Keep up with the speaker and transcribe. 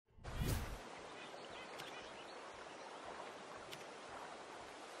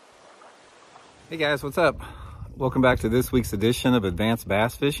Hey guys, what's up? Welcome back to this week's edition of Advanced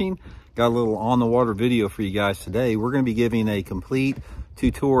Bass Fishing. Got a little on the water video for you guys today. We're going to be giving a complete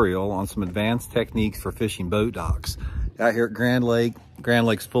tutorial on some advanced techniques for fishing boat docks. Out here at Grand Lake. Grand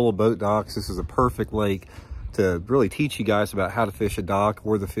Lake's full of boat docks. This is a perfect lake to really teach you guys about how to fish a dock,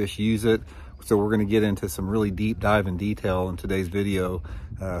 where the fish use it. So we're going to get into some really deep dive in detail in today's video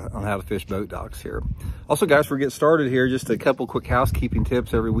on how to fish boat docks here. Also guys, we're getting started here, just a couple quick housekeeping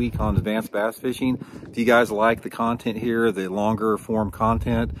tips every week on advanced bass fishing. If you guys like the content here, the longer form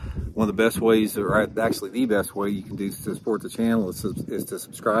content, one of the best ways, or actually the best way you can do to support the channel is to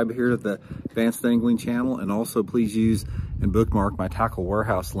subscribe here to the Advanced Angling channel, and also please use and bookmark my tackle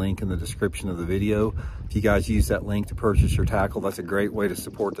warehouse link in the description of the video. If you guys use that link to purchase your tackle, that's a great way to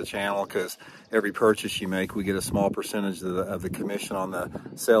support the channel, because every purchase you make, we get a small percentage of the commission on the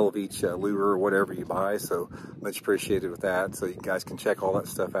sale of each lure or whatever you buy. So much appreciated with that. So you guys can check all that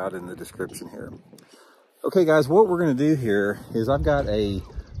stuff out in the description here. Okay guys, what we're going to do here is I've got a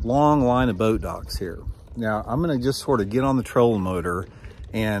long line of boat docks here. Now I'm going to just sort of get on the trolling motor,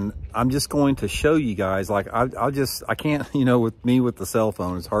 and I'm just going to show you guys, like I can't, you know, with the cell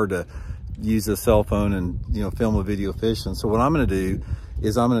phone, it's hard to use a cell phone and, you know, film a video fishing. So what I'm going to do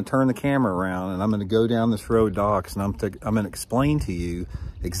is I'm going to turn the camera around and I'm going to go down this row of docks, and I'm going to explain to you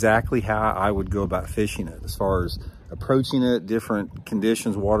exactly how I would go about fishing it, as far as approaching it, different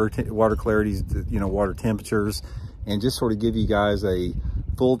conditions, water clarities, you know, water temperatures, and just sort of give you guys a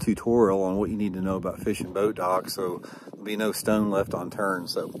full tutorial on what you need to know about fishing boat docks, so there'll be no stone left unturned.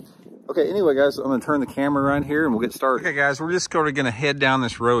 So okay, anyway guys, I'm gonna turn the camera around here and we'll get started. Okay guys, we're just sort of gonna head down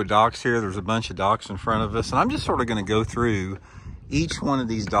this row of docks here. There's a bunch of docks in front of us, and I'm just sort of gonna go through each one of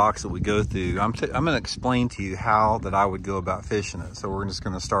these docks that we go through. I'm gonna explain to you how that I would go about fishing it. So we're just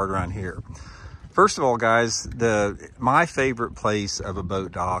gonna start around here. First of all guys, my favorite place of a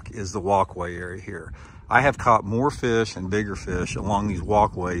boat dock is the walkway area here. I have caught more fish and bigger fish along these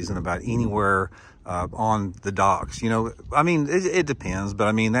walkways than about anywhere on the docks. You know, I mean, it depends, but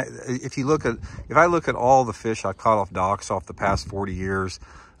I mean, if I look at all the fish I've caught off docks off the past 40 years,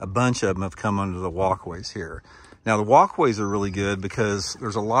 a bunch of them have come under the walkways here. Now the walkways are really good because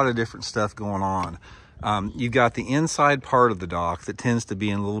there's a lot of different stuff going on. You've got the inside part of the dock that tends to be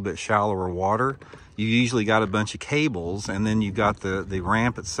in a little bit shallower water. You usually got a bunch of cables, and then you've got the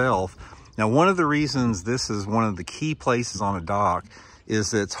ramp itself. Now, one of the reasons this is one of the key places on a dock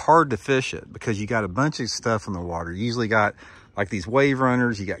is that it's hard to fish it, because you got a bunch of stuff in the water. You usually got like these wave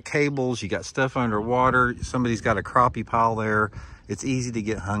runners, you got cables, you got stuff underwater, somebody's got a crappie pile there. It's easy to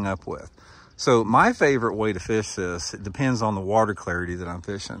get hung up with. So my favorite way to fish this, it depends on the water clarity that I'm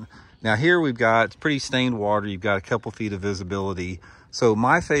fishing. Now here we've got pretty stained water. You've got a couple feet of visibility. So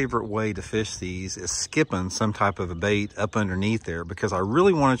my favorite way to fish these is skipping some type of a bait up underneath there, because I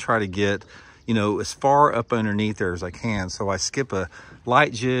really want to try to get, you know, as far up underneath there as I can. So I skip a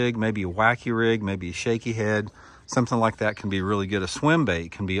light jig, maybe a wacky rig, maybe a shaky head, something like that can be really good. A swim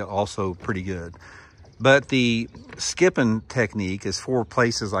bait can be also pretty good. But the skipping technique is for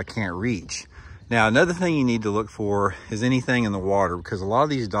places I can't reach. Now, another thing you need to look for is anything in the water, because a lot of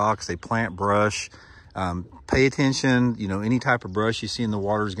these docks, they plant brush. Pay attention, you know, any type of brush you see in the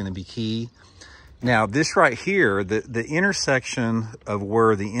water is going to be key. Now, this right here, the intersection of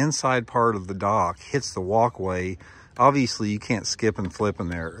where the inside part of the dock hits the walkway, obviously you can't skip and flip in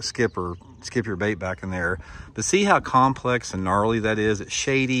there, skip your bait back in there. But see how complex and gnarly that is? It's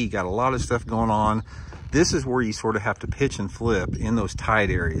shady, you got a lot of stuff going on. This is where you sort of have to pitch and flip in those tight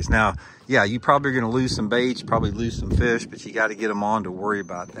areas. Now, yeah, you probably are going to lose some baits, probably lose some fish, but you got to get them on to worry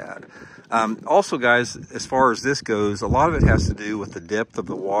about that. Also, guys, as far as this goes, a lot of it has to do with the depth of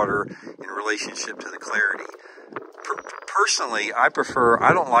the water in relationship to the clarity. Personally, I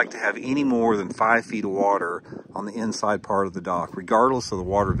don't like to have any more than 5 feet of water on the inside part of the dock, regardless of the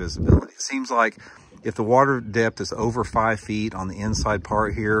water visibility. It seems like if the water depth is over 5 feet on the inside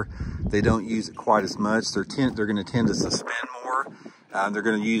part here, they don't use it quite as much. They're going to tend to suspend more. They're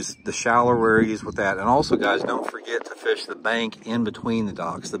going to use the shallower areas with that. And also, guys, don't forget to fish the bank in between the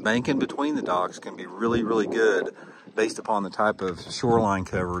docks. The bank in between the docks can be really, really good based upon the type of shoreline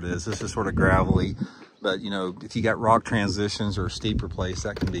cover it is. This is sort of gravelly, but, you know, if you got rock transitions or a steeper place,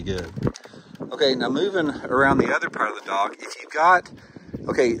 that can be good. Okay, now moving around the other part of the dock, if you've got,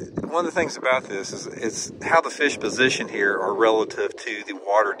 okay, one of the things about this is how the fish position here are relative to the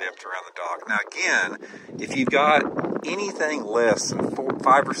water depth around the dock. Now again, if you've got anything less than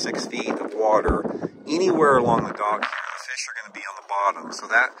 5 or 6 feet of water anywhere along the dock here, the fish are going to be on the bottom. So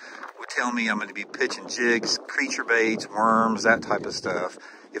that would tell me I'm going to be pitching jigs, creature baits, worms, that type of stuff.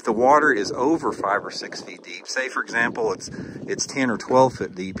 If the water is over 5 or 6 feet deep, say for example it's 10 or 12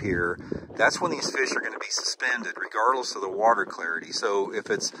 foot deep here, that's when these fish are going to be suspended regardless of the water clarity. So if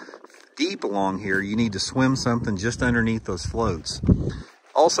it's deep along here, you need to swim something just underneath those floats.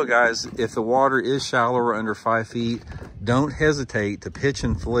 Also guys, if the water is shallow or under 5 feet, don't hesitate to pitch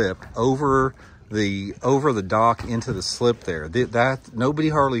and flip over the dock into the slip there. That nobody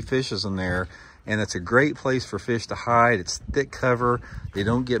hardly fishes in there, and it's a great place for fish to hide. It's thick cover, they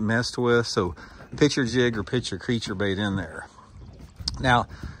don't get messed with, so pitch your jig or pitch your creature bait in there. Now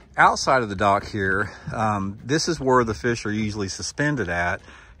outside of the dock here, this is where the fish are usually suspended at,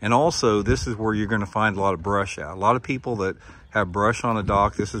 and also this is where you're going to find a lot of brush at. A lot of people that have brush on a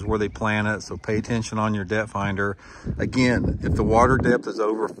dock, this is where they plant it, so pay attention on your depth finder. Again, if the water depth is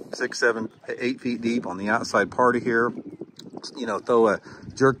over 6, 7, 8 feet deep on the outside part of here, you know, throw a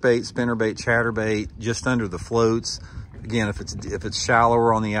jerk bait, spinner bait, chatter bait just under the floats. Again, if it's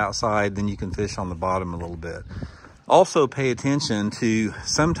shallower on the outside, then you can fish on the bottom a little bit. Also pay attention to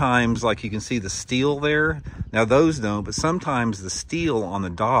sometimes, like you can see the steel there. Now those don't, but sometimes the steel on the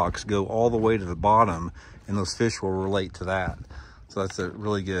docks go all the way to the bottom, and those fish will relate to that. So that's a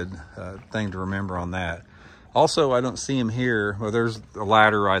really good thing to remember on that. Also, I don't see them here. Well, there's a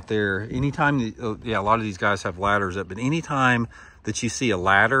ladder right there. Anytime, yeah, a lot of these guys have ladders up, but anytime that you see a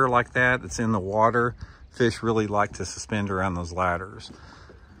ladder like that that's in the water, fish really like to suspend around those ladders.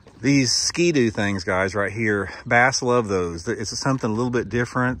 These skidoo things, guys, right here, bass love those. It's something a little bit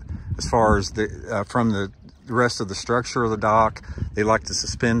different as far as from the rest of the structure of the dock. They like to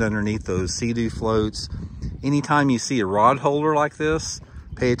suspend underneath those skidoo floats. Anytime you see a rod holder like this,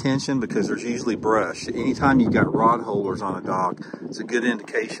 pay attention, because there's usually brush. Anytime you've got rod holders on a dock, it's a good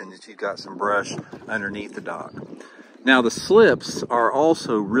indication that you've got some brush underneath the dock. Now the slips are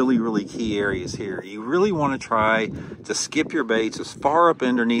also really, really key areas here. You really want to try to skip your baits as far up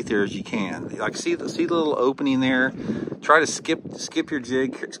underneath there as you can. Like see the little opening there? Try to skip your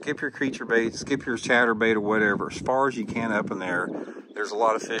jig, skip your creature bait, skip your chatter bait or whatever, as far as you can up in there. There's a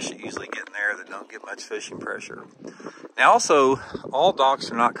lot of fish that usually get in there that don't get much fishing pressure. Now also, all docks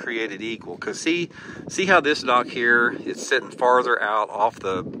are not created equal, because see how this dock here, it's sitting farther out off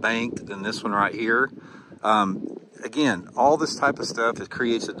the bank than this one right here? Again, all this type of stuff, it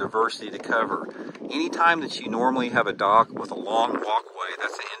creates a diversity to cover. Anytime that you normally have a dock with a long walkway,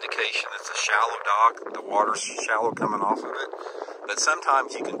 that's an indication it's a shallow dock. The water's shallow coming off of it. But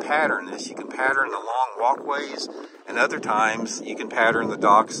sometimes you can pattern this. You can pattern the long walkways, and other times you can pattern the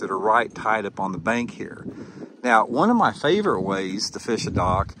docks that are right tied up on the bank here. Now, one of my favorite ways to fish a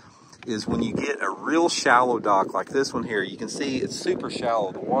dock is when you get a real shallow dock like this one here. You can see it's super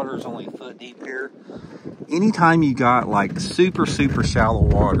shallow. The water is only a foot deep here. Anytime you got like super shallow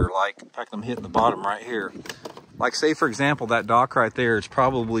water, like in fact I'm hitting the bottom right here, like say for example that dock right there is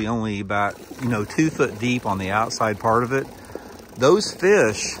probably only about 2 foot deep on the outside part of it, those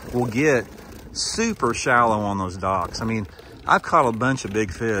fish will get super shallow on those docks. I mean, I've caught a bunch of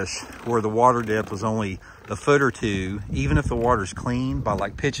big fish where the water depth was only a foot or two, even if the water's clean, by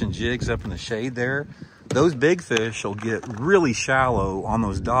like pitching jigs up in the shade there. Those big fish will get really shallow on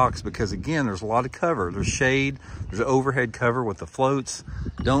those docks because, again, there's a lot of cover. There's shade, there's overhead cover with the floats.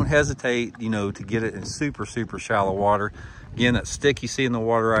 Don't hesitate, to get it in super shallow water. Again, that stick you see in the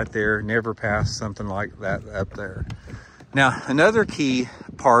water right there, never pass something like that up there. Now, another key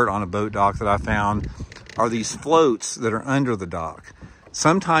part on a boat dock that I found are these floats that are under the dock.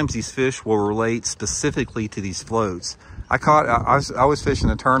 Sometimes these fish will relate specifically to these floats. I was fishing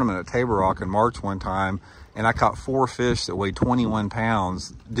a tournament at Table Rock in March one time, and I caught 4 fish that weighed 21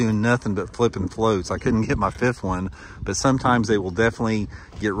 pounds doing nothing but flipping floats. I couldn't get my 5th one, but sometimes they will definitely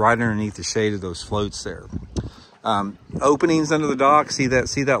get right underneath the shade of those floats there. Openings under the dock, see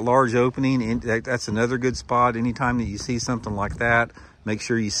that large opening? That's another good spot. Anytime that you see something like that, make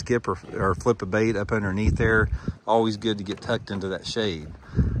sure you skip or flip a bait up underneath there. Always good to get tucked into that shade.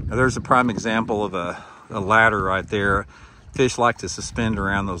 Now there's a prime example of a ladder right there. Fish like to suspend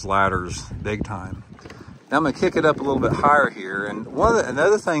around those ladders big time. Now I'm gonna kick it up a little bit higher here, and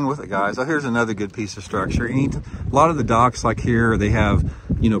another thing with it, guys. Oh, here's another good piece of structure. A lot of the docks like here, they have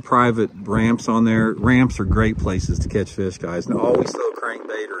private ramps on there. Ramps are great places to catch fish, guys. Now always throw a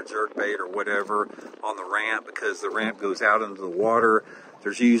crankbait or a jerkbait or whatever on the ramp, because the ramp goes out into the water.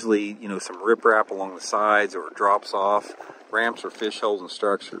 There's usually some riprap along the sides, or it drops off. Ramps are fish holes and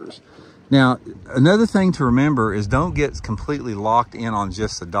structures. Now, another thing to remember is don't get completely locked in on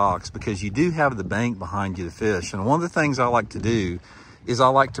just the docks, because you do have the bank behind you to fish. And one of the things I like to do is I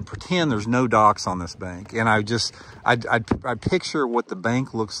like to pretend there's no docks on this bank. And I picture what the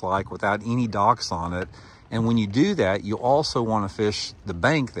bank looks like without any docks on it. And when you do that, you also want to fish the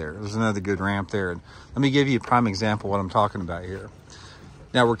bank there. There's another good ramp there. And let me give you a prime example of what I'm talking about here.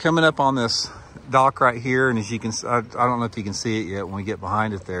 Now we're coming up on this dock right here, and as you can, I don't know if you can see it yet when we get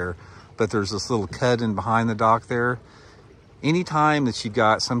behind it there, but there's this little cut in behind the dock there. Anytime that you've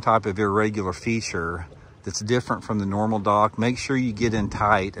got some type of irregular feature that's different from the normal dock, make sure you get in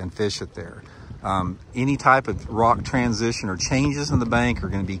tight and fish it there. Any type of rock transition or changes in the bank are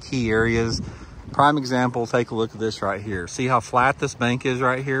going to be key areas. Prime example, take a look at this right here. See how flat this bank is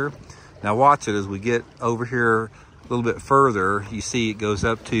right here? Now watch it as we get over here a little bit further. You see it goes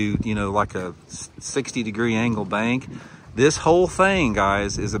up to, you know, like a 60-degree angle bank. This whole thing,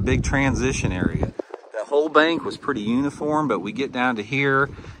 guys, is a big transition area. The whole bank was pretty uniform, but we get down to here,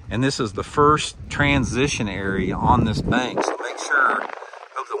 and this is the first transition area on this bank. So make sure,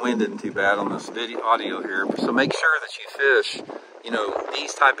 hope the wind isn't too bad on this audio here. So make sure that you fish, you know,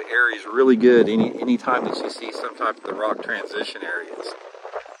 these type of areas really good any time that you see some type of the rock transition areas.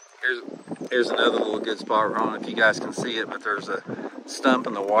 Here's another little good spot. I don't know if you guys can see it, but there's a stump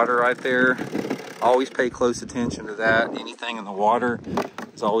in the water right there. Always pay close attention to that. Anything in the water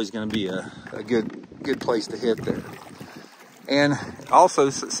is always going to be a good place to hit there. And also,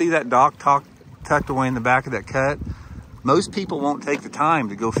 see that dock tucked away in the back of that cut? Most people won't take the time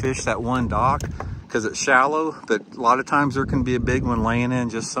to go fish that one dock because it's shallow, but a lot of times there can be a big one laying in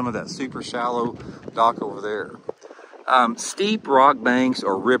just some of that super shallow dock over there. Steep rock banks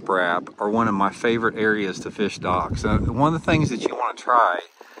or riprap are one of my favorite areas to fish docks. One of the things that you want to try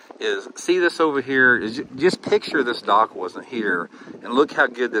is, see this over here, is just picture this dock wasn't here, and look how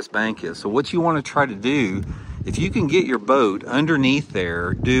good this bank is. So what you want to try to do, if you can get your boat underneath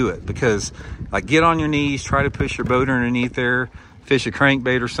there, do it. Because like, get on your knees, try to push your boat underneath there, fish a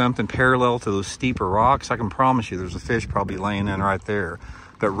crankbait or something parallel to those steeper rocks. I can promise you there's a fish probably laying in right there.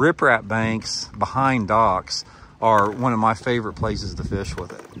 But riprap banks behind docks are one of my favorite places to fish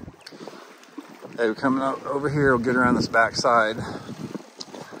with it. Okay, we're coming up over here, we'll get around this back side.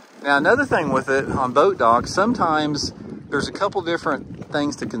 Now another thing with it on boat docks, sometimes there's a couple different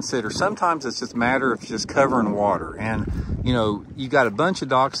things to consider. Sometimes it's just a matter of just covering water. And you know, you got a bunch of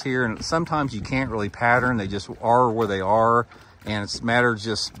docks here, and sometimes you can't really pattern, they just are where they are. And it's a matter of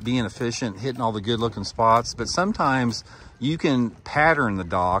just being efficient, hitting all the good looking spots. But sometimes you can pattern the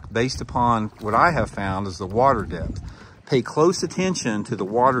dock based upon what I have found is the water depth. Pay close attention to the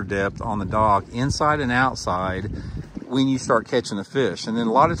water depth on the dock, inside and outside, when you start catching a fish. And then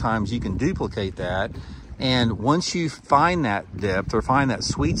a lot of times you can duplicate that. And once you find that depth or find that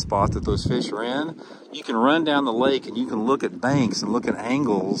sweet spot that those fish are in, you can run down the lake and you can look at banks and look at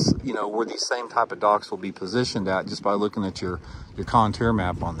angles, you know, where these same type of docks will be positioned at just by looking at your contour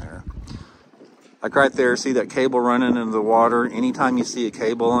map on there. Like right there, see that cable running into the water? Anytime you see a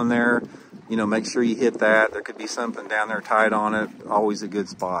cable in there, you know, make sure you hit that. There could be something down there tied on it. Always a good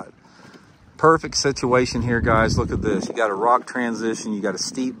spot. Perfect situation here, guys. Look at this. You got a rock transition. You got a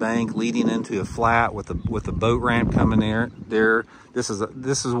steep bank leading into a flat with a boat ramp coming there. This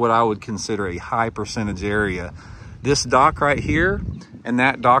is what I would consider a high percentage area. This dock right here and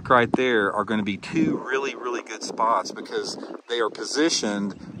that dock right there are going to be two really good spots because they are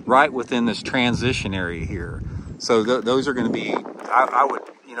positioned right within this transition area here. So those are going to be, I would,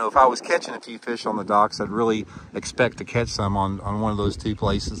 you know, if I was catching a few fish on the docks, I'd really expect to catch some on one of those two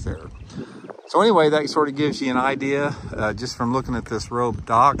places there. So anyway, that sort of gives you an idea just from looking at this row of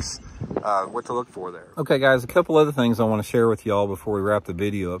docks, what to look for there. Okay guys, a couple other things I want to share with y'all before we wrap the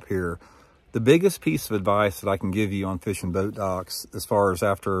video up here. The biggest piece of advice that I can give you on fishing boat docks, as far as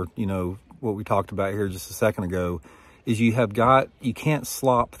after, you know, what we talked about here just a second ago, is you can't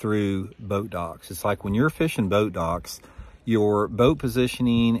slop through boat docks. It's like when you're fishing boat docks, your boat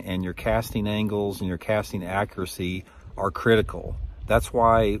positioning and your casting angles and your casting accuracy are critical. That's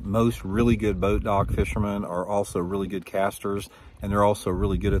why most really good boat dock fishermen are also really good casters, and they're also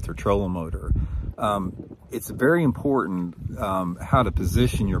really good at their trolling motor. It's very important how to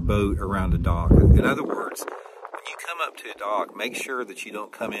position your boat around a dock. In other words, when you come up to a dock, make sure that you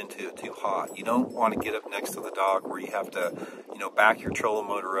don't come into it too hot. You don't want to get up next to the dock where you have to, you know, back your trolling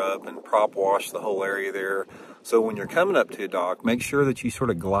motor up and prop wash the whole area there. So when you're coming up to a dock, make sure that you sort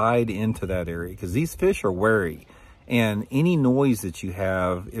of glide into that area, because these fish are wary. And any noise that you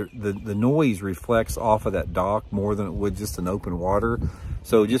have, the noise reflects off of that dock more than it would just in open water.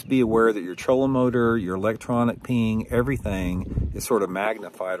 So just be aware that your trolling motor, your electronic ping, everything is sort of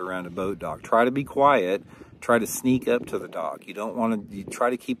magnified around a boat dock. Try to be quiet. Try to sneak up to the dock. You don't want to, you try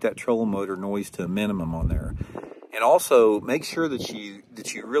to keep that trolling motor noise to a minimum on there. And also make sure that you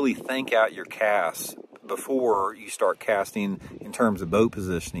really think out your casts before you start casting in terms of boat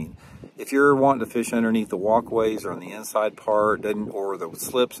positioning. If you're wanting to fish underneath the walkways or on the inside part, or the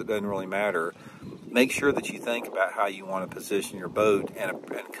slips, it doesn't really matter. Make sure that you think about how you want to position your boat and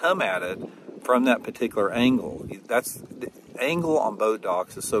come at it from that particular angle. The angle on boat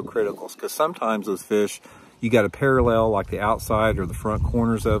docks is so critical, because sometimes those fish, you got to parallel like the outside or the front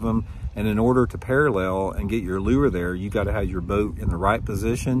corners of them. And in order to parallel and get your lure there, you got to have your boat in the right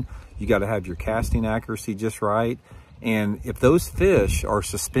position. You got to have your casting accuracy just right. And if those fish are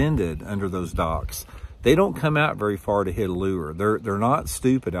suspended under those docks, they don't come out very far to hit a lure. They're not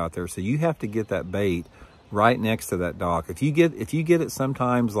stupid out there. So you have to get that bait right next to that dock. If you get it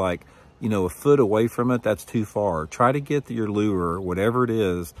sometimes like, you know, a foot away from it, that's too far. Try to get your lure, whatever it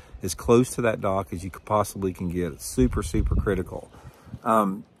is, as close to that dock as you possibly can get. It's super, super critical.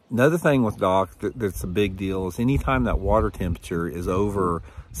 Another thing with dock that's a big deal is anytime that water temperature is over,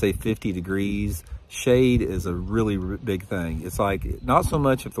 say 50 degrees, shade is a really big thing. It's like, not so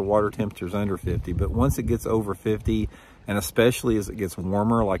much if the water temperature is under 50, but once it gets over 50, and especially as it gets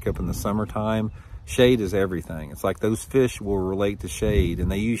warmer, like up in the summertime, shade is everything. It's like those fish will relate to shade,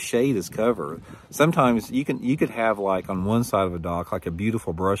 and they use shade as cover. Sometimes you could have, like on one side of a dock, like a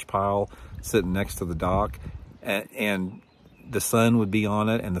beautiful brush pile sitting next to the dock, and the sun would be on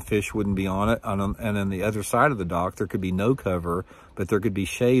it and the fish wouldn't be on it. And on the other side of the dock, there could be no cover, but there could be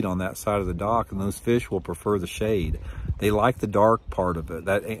shade on that side of the dock, and those fish will prefer the shade. They like the dark part of it.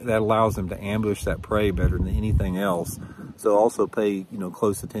 That allows them to ambush that prey better than anything else. So also pay, you know,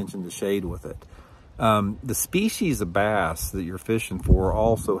 close attention to shade with it. The species of bass that you're fishing for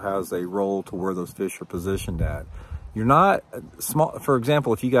also has a role to where those fish are positioned at. You're not small. For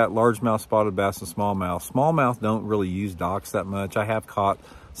example, if you got largemouth spotted bass and smallmouth don't really use docks that much. I have caught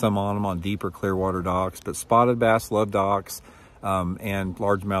some on them on deeper Clearwater docks, but spotted bass love docks, and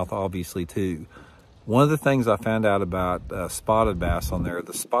largemouth obviously too. One of the things I found out about spotted bass on there,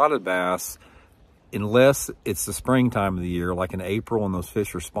 the spotted bass, unless it's the springtime of the year, like in April when those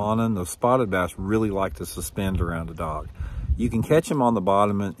fish are spawning, those spotted bass really like to suspend around a dock. You can catch them on the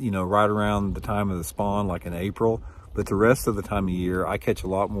bottom, you know, right around the time of the spawn, like in April. But the rest of the time of year, I catch a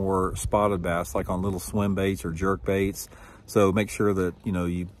lot more spotted bass, like on little swim baits or jerk baits. So make sure that, you know,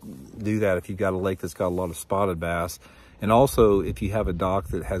 you do that if you've got a lake that's got a lot of spotted bass. And also, if you have a dock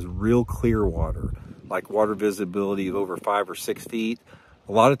that has real clear water, like water visibility of over 5 or 6 feet,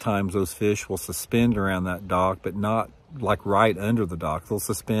 a lot of times those fish will suspend around that dock, but not like right under the dock. They'll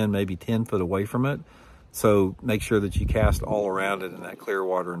suspend maybe 10 foot away from it. So make sure that you cast all around it in that clear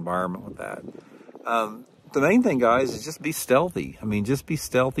water environment with that. The main thing, guys, is just be stealthy. I mean, just be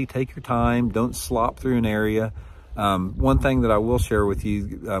stealthy, take your time, don't slop through an area. One thing that I will share with you,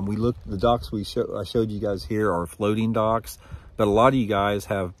 the docks I showed you guys here are floating docks, but a lot of you guys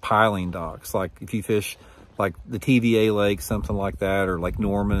have piling docks. Like if you fish like the TVA Lake, something like that, or like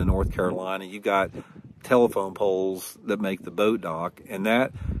Norman in North Carolina, you've got telephone poles that make the boat dock, and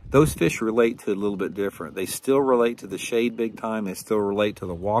those fish relate to it a little bit different. They still relate to the shade big time. They still relate to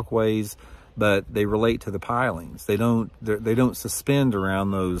the walkways, but they relate to the pilings. They don't suspend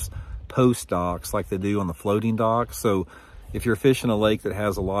around those post docks like they do on the floating docks. So if you're fishing a lake that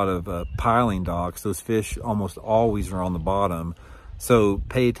has a lot of piling docks, those fish almost always are on the bottom. So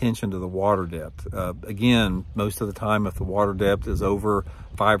pay attention to the water depth. Again, most of the time, if the water depth is over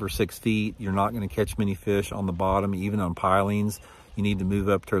 5 or 6 feet, you're not going to catch many fish on the bottom, even on pilings. You need to move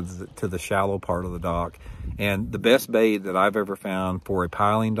up to the shallow part of the dock. And the best bait that I've ever found for a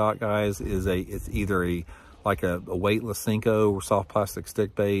piling dock, guys, is it's either a weightless Senko or soft plastic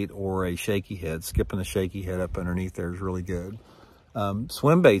stick bait, or a shaky head. Skipping a shaky head up underneath there is really good.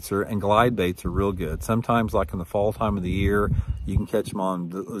 Swim baits and glide baits are real good. Sometimes, like in the fall time of the year, you can catch them on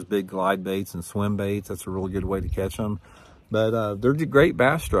those big glide baits and swim baits. That's a really good way to catch them. But they're great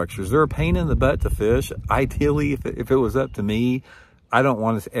bass structures. They're a pain in the butt to fish. Ideally, if it was up to me, I don't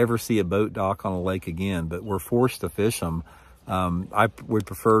want to ever see a boat dock on a lake again, but we're forced to fish them. I would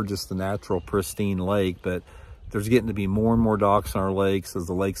prefer just the natural, pristine lake, but there's getting to be more and more docks on our lakes. As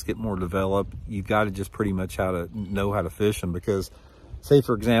the lakes get more developed, you've got to just pretty much know how to fish them. Because, say,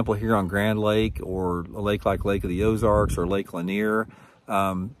 for example, here on Grand Lake, or a lake like Lake of the Ozarks or Lake Lanier,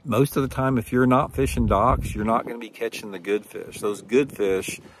 most of the time, if you're not fishing docks, you're not going to be catching the good fish. Those good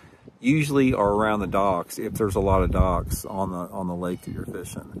fish usually are around the docks, if there's a lot of docks on the lake that you're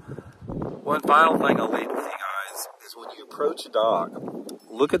fishing. One final thing I'll leave with you guys is, when you approach a dock,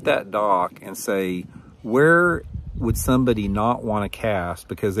 look at that dock and say, where would somebody not want to cast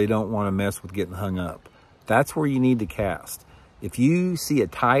because they don't want to mess with getting hung up? That's where you need to cast. If you see a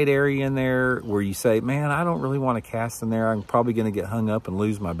tight area in there where you say, man, I don't really want to cast in there, I'm probably going to get hung up and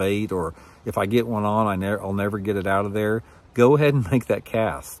lose my bait, or if I get one on, I'll never get it out of there, go ahead and make that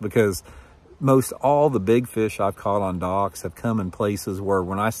cast. Because most all the big fish I've caught on docks have come in places where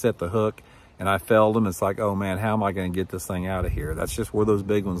when I set the hook and I felled them, it's like, oh man, how am I going to get this thing out of here? That's just where those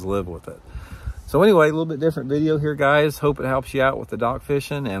big ones live with it. So anyway, a little bit different video here, guys. Hope it helps you out with the dock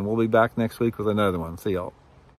fishing, and we'll be back next week with another one. See y'all.